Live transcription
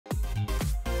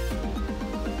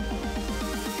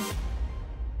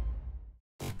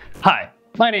Hi,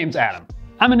 my name's Adam.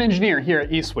 I'm an engineer here at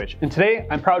eSwitch, and today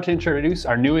I'm proud to introduce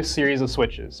our newest series of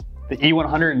switches, the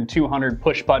E100 and 200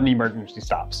 push-button emergency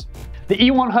stops. The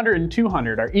E100 and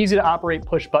 200 are easy-to-operate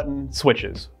push-button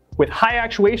switches with high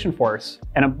actuation force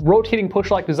and a rotating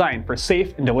push-lock design for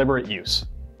safe and deliberate use.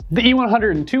 The E100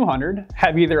 and 200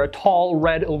 have either a tall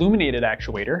red illuminated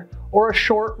actuator or a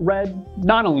short red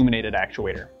non-illuminated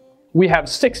actuator. We have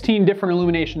 16 different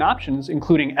illumination options,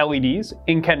 including LEDs,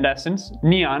 incandescents,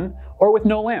 neon, or with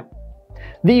no lamp.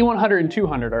 The E100 and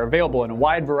 200 are available in a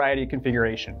wide variety of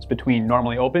configurations between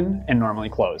normally open and normally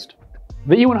closed.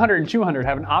 The E100 and 200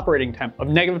 have an operating temp of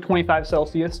 -25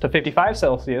 Celsius to 55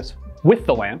 Celsius with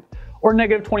the lamp, or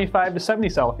 -25 to 70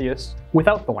 Celsius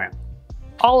without the lamp.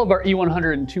 All of our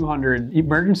E100 and 200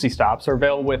 emergency stops are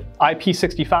available with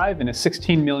IP65 and a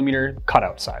 16mm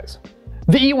cutout size.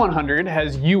 The E100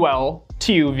 has UL,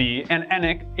 TUV, and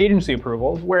ENIC agency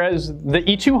approvals, whereas the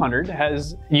E200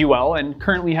 has UL and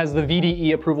currently has the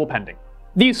VDE approval pending.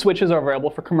 These switches are available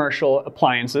for commercial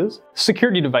appliances,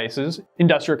 security devices,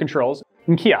 industrial controls,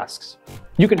 and kiosks.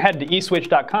 You can head to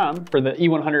eswitch.com for the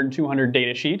E100 and 200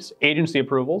 data sheets, agency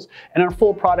approvals, and our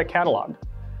full product catalog.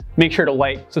 Make sure to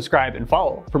like, subscribe, and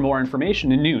follow for more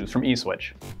information and news from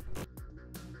eSwitch.